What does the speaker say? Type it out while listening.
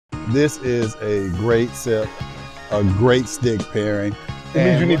This is a great sip, a great stick pairing. It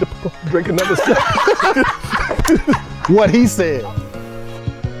means you need to drink another sip. What he said.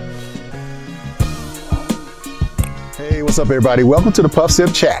 Hey, what's up everybody? Welcome to the Puff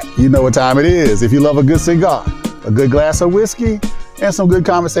Sip Chat. You know what time it is. If you love a good cigar, a good glass of whiskey, and some good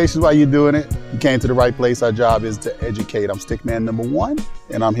conversations while you're doing it, you came to the right place. Our job is to educate. I'm StickMan #1,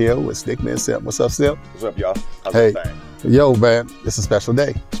 and I'm here with StickMan Simp. What's up, Simp? What's up, y'all? How's hey, everything? Yo, man, it's a special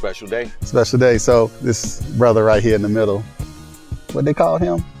day. Special day. Special day. So this brother right here in the middle, what they call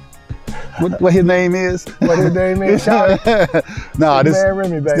him? What his name is? What his name is? Shout it. Nah, this StickMan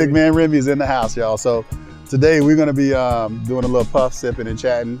Remy, baby. StickMan Remy is in the house, y'all. So today we're gonna be doing a little puff sipping and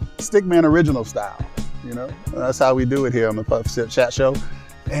chatting, StickMan original style. You know, that's how we do it here on the Puff Sip Chat Show.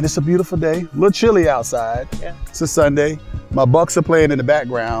 And it's a beautiful day, a little chilly outside. Yeah. It's a Sunday. My Bucks are playing in the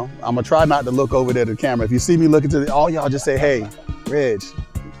background. I'm gonna try not to look over there to the camera. If you see me looking to all y'all just say, hey, Reg,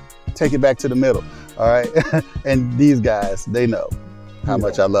 take it back to the middle, all right? And these guys, they know how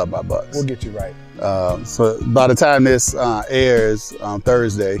much I love my Bucks. We'll get you right. So by the time this airs on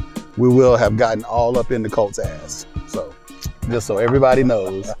Thursday, we will have gotten all up in the Colts' ass. So just so everybody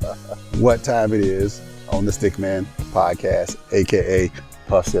knows what time it is on the StickMan podcast, AKA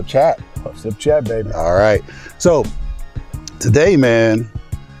Puff Sip Chat. Puff Sip Chat, baby. All right. So today, man,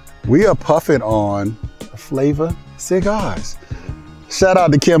 we are puffing on Flayva Cigars. Shout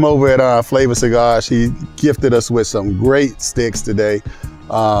out to Kim over at Flayva Cigars. She gifted us with some great sticks today.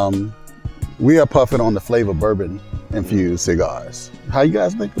 We are puffing on the Flayva bourbon infused cigars. How you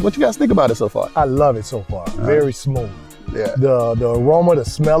guys think? What you guys think about it so far? I love it so far. Very smooth. Yeah. The aroma, the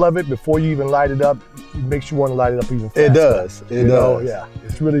smell of it before you even light it up, it makes you want to light it up even faster. It does. It does. Yeah.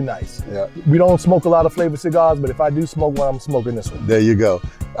 It's really nice. Yeah. We don't smoke a lot of Flayva cigars, but if I do smoke one, I'm smoking this one. There you go.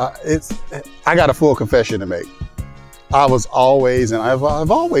 I got a full confession to make. I was always, and I've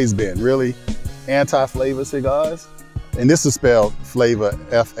always been really anti-Flayva cigars. And this is spelled Flayva,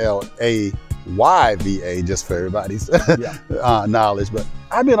 Flayva, just for everybody's knowledge. But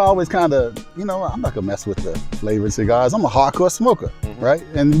I've been always kind of, you know, I'm not gonna mess with the flavored cigars. I'm a hardcore smoker, right?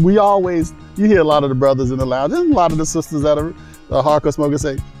 And we always, you hear a lot of the brothers in the lounge, and a lot of the sisters that are hardcore smokers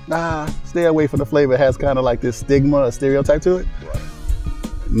say, stay away from the flavor. It has kind of like this stigma, a stereotype to it. Right.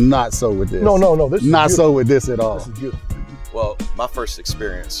 Not so with this. No. This is not beautiful. so with this at all. This is beautiful. Well, my first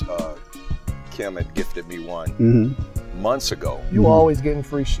experience, Kim had gifted me one months ago. You always getting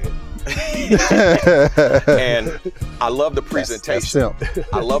free shit. And I love the presentation.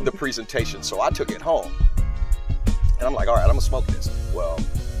 That's I love the presentation, so I took it home. And I'm like, all right, I'm gonna smoke this. Well,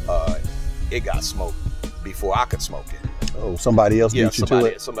 it got smoked before I could smoke it. Oh, somebody else beat you to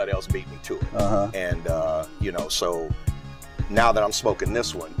it? Somebody else beat me to it. And, you know, so now that I'm smoking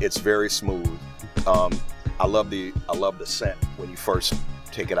this one, it's very smooth. I love the scent when you first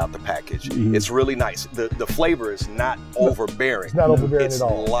take it out the package. It's really nice. The flavor is not overbearing. It's not overbearing at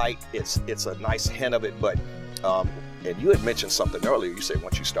all. It's light. It's a nice hint of it. But and you had mentioned something earlier. You said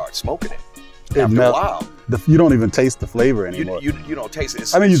once you start smoking it, after a while, you don't even taste the flavor anymore. You don't taste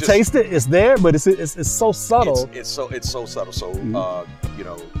it. I mean, you taste it. It's there, but it's so subtle. It's so subtle. So you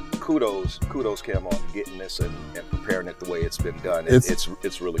know, kudos Kim on getting this and preparing it the way it's been done.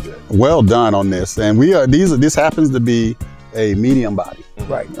 It's really good. Well done on this. And this happens to be a medium body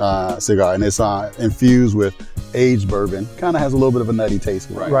cigar, and it's infused with aged bourbon. Kind of has a little bit of a nutty taste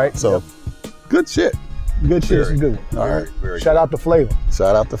with it. Right. So good shit. Good shit. This is a good one. All right. Shout out to Flayva.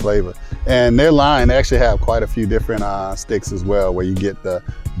 Shout out to Flayva. And their line, they actually have quite a few different sticks as well, where you get the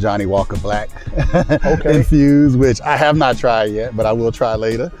Johnny Walker Black infused, which I have not tried yet, but I will try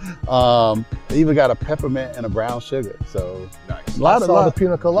later. They even got a peppermint and a brown sugar. So nice. I saw the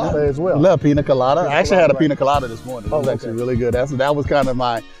pina colada as well. Love pina colada. I actually had a pina colada this morning. It was actually really good. That was kind of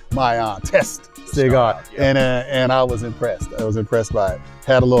my test cigar, and I was impressed. I was impressed by it.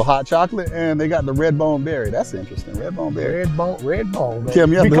 Had a little hot chocolate, and they got the red bone berry. That's interesting. Red bone berry. Red bone.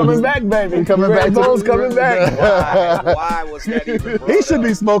 Kim, we coming back, baby. We coming red back. Bone's coming back. Why was that even brought He should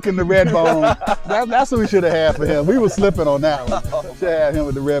be smoking the red bone. That's what we should have had for him. We were slipping on that one. Should have had him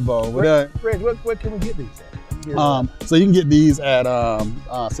with the red bone. Reg, where can we get these at? So you can get these at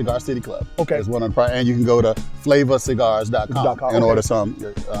Cigar City Club. Okay. Is one of the, and you can go to flayvacigars.com and order some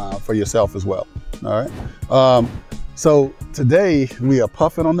for yourself as well. All right. So today we are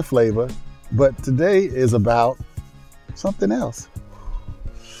puffing on the Flayva, but today is about something else.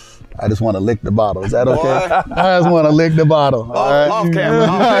 I just want to lick the bottle. Is that okay? I just want to lick the bottle. Off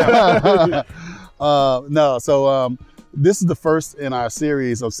camera. No. So this is the first in our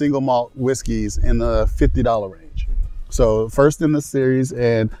series of single malt whiskeys in the $50 range. So first in the series,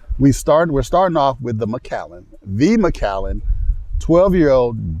 and we're starting off with the Macallan,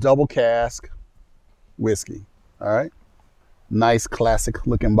 12-year-old double cask whiskey. All right. Nice classic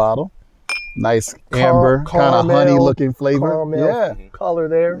looking bottle. Nice amber, kind of honey looking flavor. Yeah. Color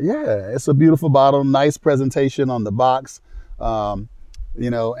there. Yeah. It's a beautiful bottle. Nice presentation on the box. You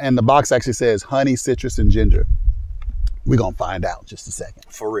know, and the box actually says honey, citrus, and ginger. We're going to find out in just a second.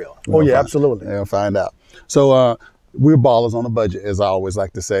 For real. Oh, yeah, absolutely. We'll find out. So we're ballers on a budget, as I always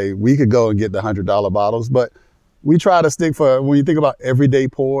like to say. We could go and get the $100 bottles, but we try to stick for, when you think about everyday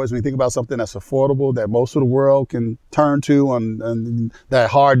pours, when you think about something that's affordable, that most of the world can turn to on that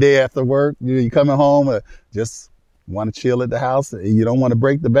hard day after work, you're coming home, just want to chill at the house, you don't want to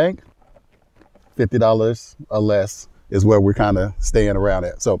break the bank, $50 or less is where we're kind of staying around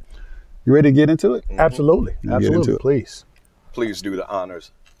at. So you ready to get into it? Absolutely. Absolutely. Please. Please do the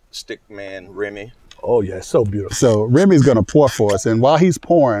honors. StickMan Remy. Oh, yeah. It's so beautiful. So Remy's going to pour for us. And while he's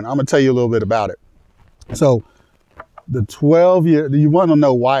pouring, I'm going to tell you a little bit about it. So the 12-year, you want to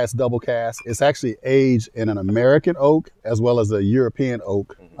know why it's double cask? It's actually aged in an American oak as well as a European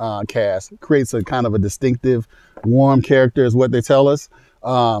oak cask. It creates a kind of a distinctive, warm character is what they tell us.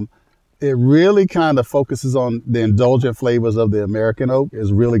 It really kind of focuses on the indulgent flavors of the American oak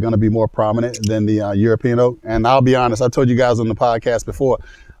is really going to be more prominent than the European oak. And I'll be honest, I told you guys on the podcast before,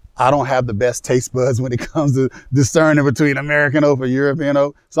 I don't have the best taste buds when it comes to discerning between American oak or European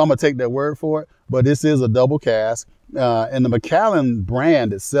oak. So I'm going to take their word for it. But this is a double cask. And the Macallan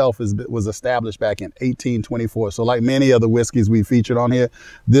brand itself was established back in 1824. So like many other whiskeys we featured on here,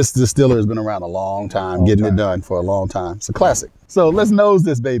 this distiller has been around a long time, getting it done for a long time. It's a classic. So let's nose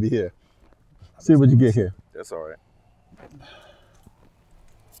this baby here. See what you get here. That's all right.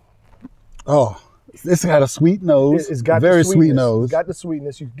 Oh, this got a sweet nose. It's got very the sweet nose. It's got the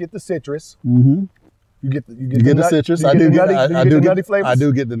sweetness. You get the citrus. Mm-hmm. You get the citrus. I do get the nutty flavors. I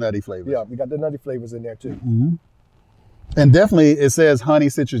do get the nutty flavors. Yeah, you got the nutty flavors in there too. Mm-hmm. And definitely, it says honey,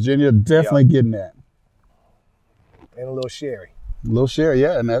 citrus, ginger. Definitely getting that. And a little sherry. A little sherry,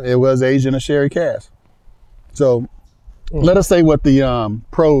 yeah. And it was aged in a sherry cask. So let us say what the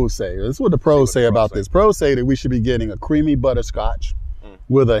pros say. This is what the pros say about this. Pros say that we should be getting a creamy butterscotch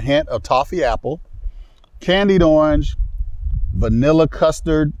with a hint of toffee apple, candied orange, vanilla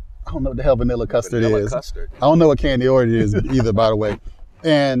custard. I don't know what the hell vanilla custard is. I don't know what candy orange is either, by the way.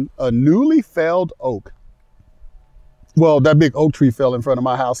 And a newly felled oak. Well, that big oak tree fell in front of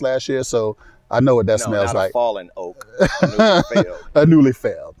my house last year, so I know what that smells like. A fallen oak. A newly felled. A newly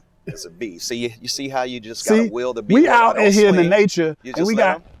felled. It's a bee. See, you see how you just got to will the bee. We out in here in the nature, and we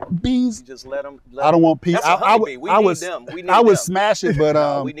got bees. You just let them. I don't want Pete. I would smash it, but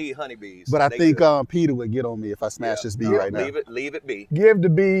no, we need honeybees. But I think Peter would get on me if I smash this bee right now. Leave it be. Give the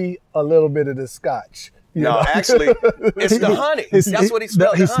bee a little bit of the scotch. No, actually, it's the honey. That's what he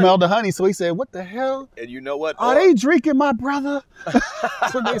smelled. He smelled the honey, so he said, "What the hell?" And you know what? Are they drinking my brother?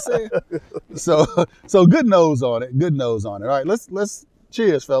 That's what they said. So good nose on it. Good nose on it. All right, let's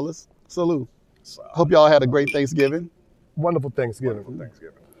cheers, fellas. Salute. Hope y'all had a great Thanksgiving. Wonderful Thanksgiving.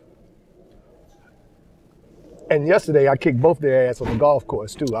 And yesterday I kicked both their ass on the golf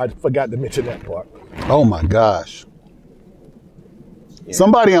course too. I forgot to mention that part. Oh my gosh. Yeah.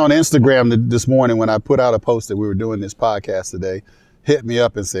 Somebody on Instagram this morning when I put out a post that we were doing this podcast today, hit me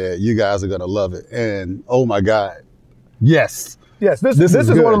up and said, you guys are going to love it. And oh my God. Yes. Yes, this is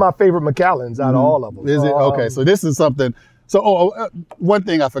one of my favorite Macallans out of all of them. Is it? Okay, so this is something. So one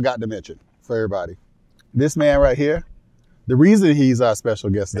thing I forgot to mention for everybody. This man right here, the reason he's our special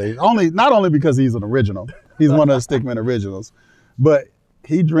guest today, not only because he's an original, he's one of the StickMen originals, but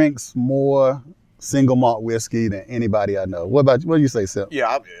he drinks more single malt whiskey than anybody I know. What do you say, Simp?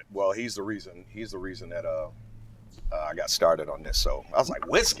 Yeah, well, he's the reason that I got started on this. So I was like,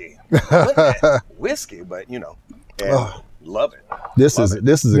 whiskey, whiskey, but love it. This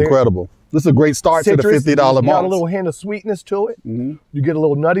is incredible. This is a great start to the $50 malt. Got a little hint of sweetness to it. Mm-hmm. You get a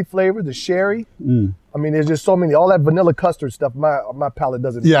little nutty flavor, the sherry. Mm. I mean, there's just so many. All that vanilla custard stuff, my palate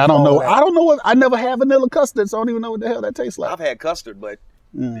doesn't. Yeah, I don't know. I never had vanilla custard, so I don't even know what the hell that tastes like. I've had custard, but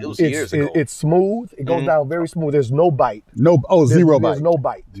it was years ago. It's smooth. It goes down very smooth. There's no bite. Zero bite. There's no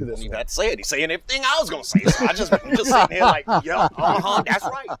bite to this. You had to say it. He's saying everything I was going to say. So I just sitting here like, yeah, that's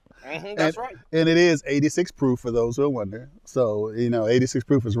right. That's right. And it is 86 proof for those who are wondering. So, 86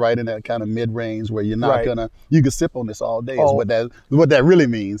 proof is right in that kind of mid-range where you're not you can sip on this all day is what that really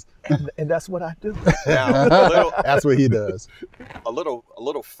means. And that's what I do. Now, that's what he does. A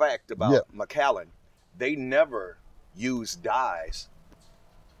little fact about Macallan, they never use dyes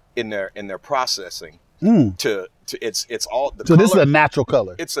in their processing it's all the so color. This is a natural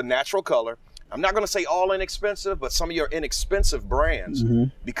color. It's a natural color. I'm not going to say all inexpensive, but some of your inexpensive brands,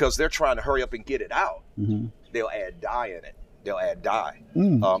 because they're trying to hurry up and get it out, they'll add dye in it. they'll add dye.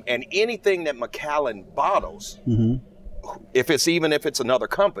 And anything that Macallan bottles, if it's another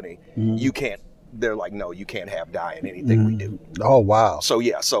company, you can't. They're like, no, you can't have dye in anything we do. Oh wow. So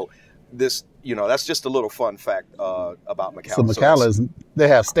yeah, so this, that's just a little fun fact about Macallan. So Macallans, they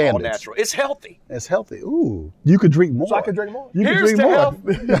have standards. All natural. It's healthy. It's healthy. Ooh, you could drink more. So I could drink more. You Here's could drink more.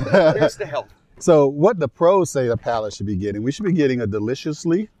 Here's the health. So what the pros say the palate should be getting, we should be getting a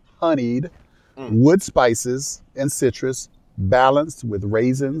deliciously honeyed wood spices and citrus balanced with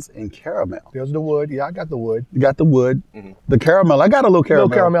raisins and caramel. There's the wood. Yeah, I got the wood. You got the wood. The caramel. I got a little caramel.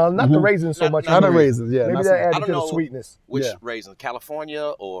 Little caramel. Not the raisins so much. Not the raisins, yeah. Maybe that added to the sweetness. Which raisins?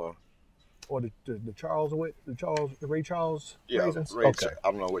 California or the Charles, the Ray Charles raisins? Okay.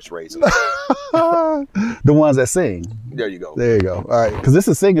 I don't know which raisins. The ones that sing. There you go. There you go. All right. Because this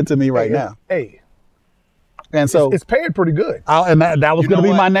is singing to me right now. Hey. And so it's paired pretty good. And that was going to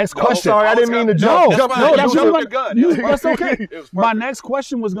be my next question. Sorry, I didn't mean to jump. No, that's good. That's okay. My next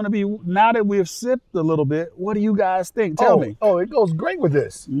question was going to be, now that we've sipped a little bit, what do you guys think? Tell me. Oh, it goes great with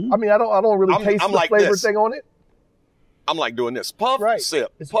this. I mean, I don't really taste the flavor thing on it. I'm like doing this. Puff,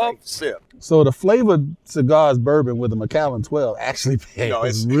 sip. Puff, sip. So the Flayva Cigars bourbon with the Macallan 12 actually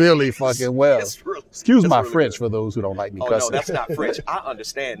pairs really fucking well. Excuse my French for those who don't like me cussing. No, that's not French. I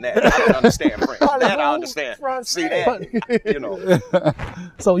understand that. I don't understand French. That I understand. See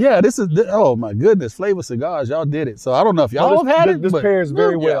that? So yeah, this is, oh my goodness, Flayva Cigars, y'all did it. So I don't know if y'all have had it. This pairs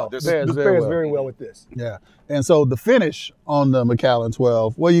very well. This pairs very well with this. Yeah. And so the finish on the Macallan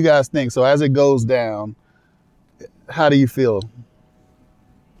 12, what do you guys think? So as it goes down, how do you feel?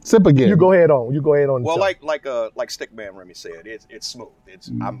 Sip again. You go ahead on. Well, like StickMan Remy said, it's smooth.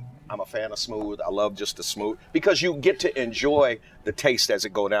 I'm a fan of smooth. I love just the smooth because you get to enjoy the taste as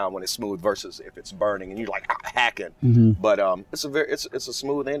it go down when it's smooth versus if it's burning and you're like hacking. But it's a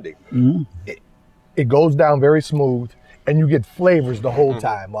smooth ending. It goes down very smooth, and you get flavors the whole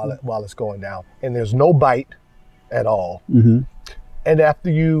time while it's going down, and there's no bite at all. And after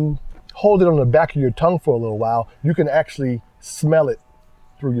you hold it on the back of your tongue for a little while, you can actually smell it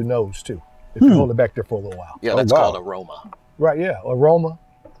through your nose too, if you hold it back there for a little while. Yeah, that's called aroma. Right, yeah, aroma.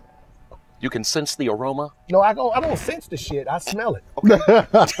 You can sense the aroma? No, I don't sense the shit, I smell it. Okay.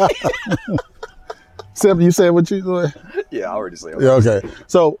 Simp, you said what you doing? Yeah, I already said it. Yeah, okay.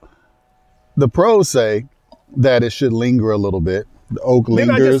 So the pros say that it should linger a little bit. The oak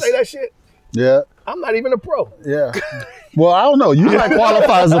lingers. Didn't I just say that shit? Yeah. I'm not even a pro. Yeah. Well, I don't know. You might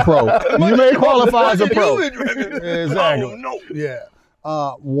qualify as a pro. You may qualify as a pro. Exactly. Oh, no. Yeah.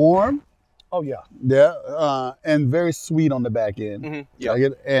 Warm. Oh, yeah. Yeah. And very sweet on the back end. Yeah.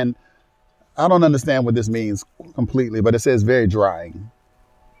 And I don't understand what this means completely, but it says very drying.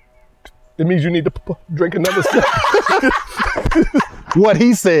 It means you need to drink another sip. What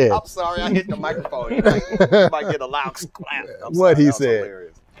he said. I'm sorry, I hit the microphone. You might get a loud clap. What he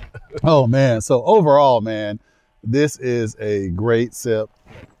said. Oh, man. So overall, man, this is a great sip,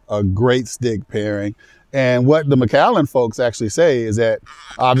 a great stick pairing. And what the Macallan folks actually say is that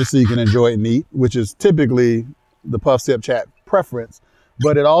obviously you can enjoy it neat, which is typically the Puff Sip Chat preference,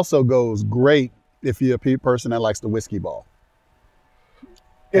 but it also goes great if you're a person that likes the whiskey ball.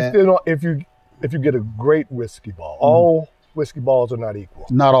 If you get a great whiskey ball, all whiskey balls are not equal.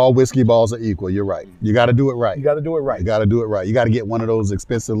 Not all whiskey balls are equal. You're right. You got to do it right. You got to do it right. You got to do it right. You got to get one of those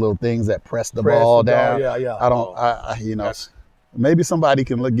expensive little things that press the ball down. Yeah. Maybe somebody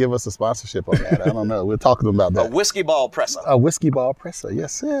can give us a sponsorship on that. I don't know. We're talking about that. A whiskey ball presser. A whiskey ball presser.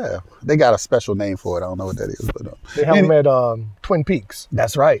 Yes, sir. They got a special name for it. I don't know what that is, but they have them at Twin Peaks.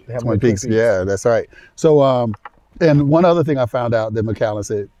 That's right. They have Twin Peaks. Yeah, that's right. So, and one other thing I found out that Macallan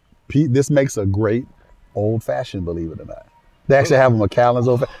said, this makes a great old fashioned. Believe it or not, they actually have a Macallan's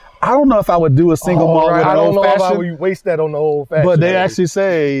old fashioned. I don't know if I would do a single malt with an old fashioned. I don't know if I would waste that on the old fashioned. But they actually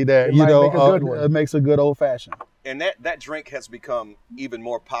say that it makes a good old fashioned. And that drink has become even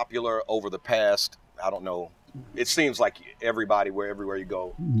more popular over the past, I don't know, it seems like everywhere you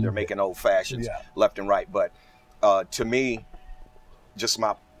go, they're making old fashions left and right. But to me, just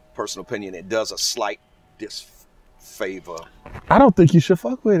my personal opinion, it does a slight disfavor. I don't think you should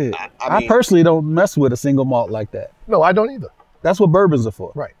fuck with it. I mean, personally don't mess with a single malt like that. No, I don't either. That's what bourbons are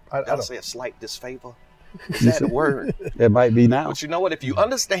for. Right. I don't say a slight disfavor. Is that a word? It might be now. But you know what? If you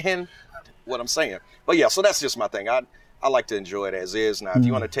understand what I'm saying. But yeah, so that's just my thing. I like to enjoy it as is. Now, if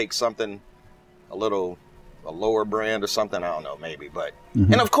you want to take something a lower brand or something, I don't know, maybe. But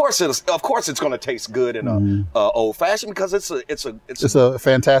and of course it's going to taste good in a old fashioned because it's a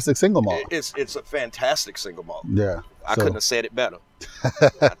fantastic single malt. It's a fantastic single malt. Yeah, I couldn't have said it better.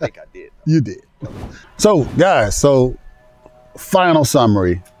 I think I did. You did. So guys, final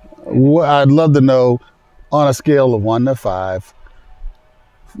summary. I'd love to know On a scale of 1 to 5,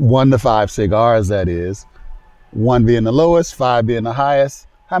 1 to 5 cigars, that is, 1 being the lowest, 5 being the highest,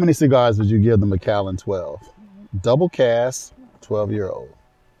 how many cigars would you give the Macallan 12? Double Cask, 12-year-old.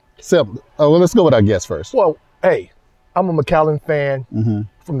 Simple. Oh, well, let's go with our guest first. Well, hey, I'm a Macallan fan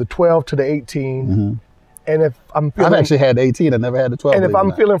from the 12 to the 18. And if I'm feeling... I've actually had 18. I never had the 12. And if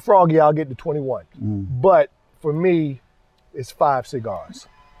I'm feeling froggy, I'll get the 21. But for me, it's 5 cigars.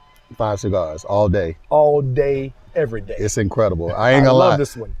 5 cigars all day. All day, every day. It's incredible. I ain't gonna lie. I love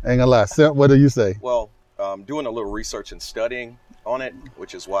this one. Ain't gonna lie. Simp, what do you say? Well, doing a little research and studying on it,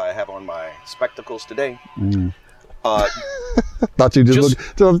 which is why I have on my spectacles today. Thought you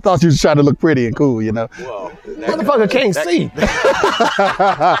thought you was trying to look pretty and cool, you know. Well, motherfucker can't see.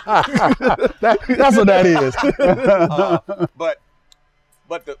 That's what that is.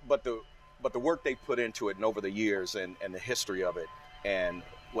 But the work they put into it and over the years and the history of it and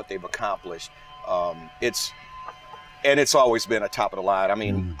what they've accomplished, it's always been a top of the line. I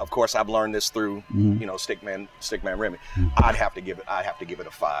mean, of course, I've learned this through you know, StickMan Remy. I'd have to give it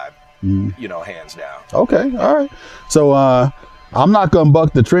a 5. You know, hands down. Okay, all right. So I'm not gonna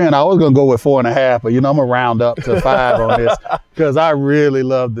buck the trend. I was gonna go with 4.5, but you know, I'm gonna round up to 5 on this because I really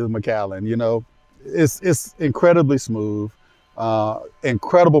love the Macallan. You know, it's incredibly smooth,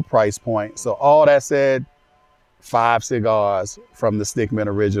 incredible price point. So all that said, 5 cigars from the StickMen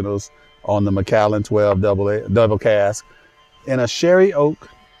Originals on the Macallan 12 double cask in a sherry oak.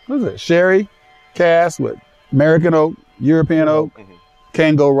 What is it? Sherry cask with American oak, European oak.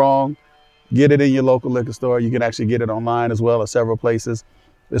 Can't go wrong. Get it in your local liquor store. You can actually get it online as well at several places.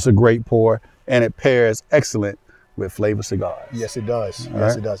 It's a great pour, and it pairs excellent with Flayva Cigars. Yes, it does. All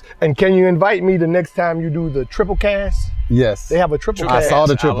yes, right. it does. And can you invite me the next time you do the triple cast? Yes. They have a triple I cast. saw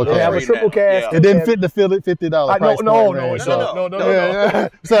the triple They have a cast. triple cast. It didn't fit the $50 price no.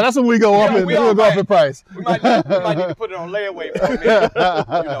 So that's when we go up and we'll go up in price. We might need to put it on layaway for a minute.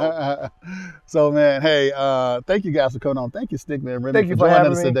 You know. So man, hey, thank you guys for coming on. Thank you, StickMan Remy, Thank you for for joining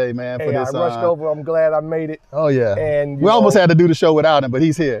having us me. today, man. Hey, for this, I rushed over. I'm glad I made it. Oh yeah. And we almost had to do the show without him, but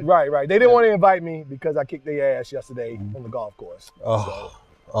he's here. Right. They didn't want to invite me because I kicked their ass yesterday on the golf course.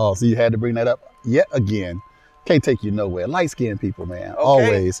 So you had to bring that up yet again. Can't take you nowhere. Light-skinned people, man. Okay.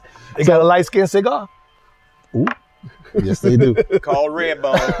 Always. They got a light-skinned cigar? Ooh. Yes, they do. Called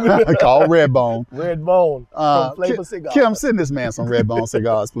Redbone. Called Redbone. Redbone from Flayva Cigars. Kim, send this man some Redbone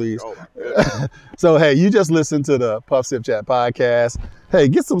cigars, please. Oh, my goodness. So, hey, you just listened to the Puff Sip Chat podcast. Hey,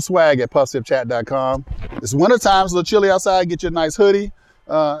 get some swag at puffsipchat.com. It's wintertime, so chilly outside. Get your nice hoodie.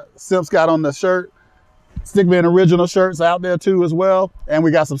 Simp's got on the shirt. StickMan Original shirts out there too as well. And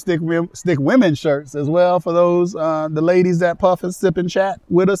we got some Stick Women shirts as well for those, the ladies that puff and sip and chat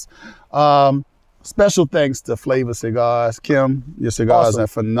with us. Special thanks to Flayva Cigars. Kim, your cigars are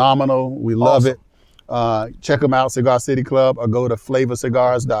phenomenal. We love it. Check them out, Cigar City Club, or go to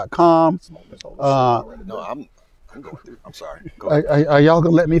flayvacigars.com. No, I'm going through. I'm sorry. Go ahead. Are y'all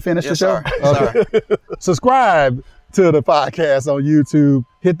gonna let me finish the show? Sorry. Subscribe to the podcast on YouTube.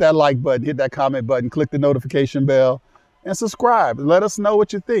 Hit that like button, hit that comment button, click the notification bell, and subscribe. Let us know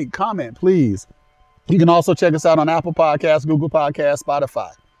what you think. Comment, please. You can also check us out on Apple Podcasts, Google Podcasts,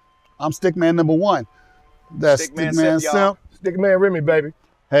 Spotify. I'm StickMan #1. That's StickMan Simp. StickMan Remy, baby.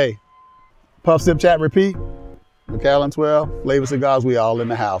 Hey, Puff Sip Chat Repeat. Macallan 12, Flayva Cigars, we all in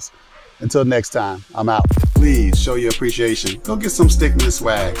the house. Until next time, I'm out. Please show your appreciation. Go get some StickMen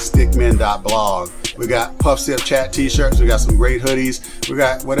swag, stickmen.blog. We got Puff Sip Chat t-shirts. We got some great hoodies. We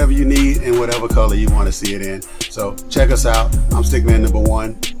got whatever you need in whatever color you want to see it in. So check us out. I'm StickMan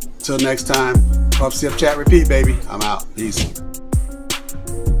 #1. Till next time, Puff Sip Chat Repeat, baby. I'm out. Peace.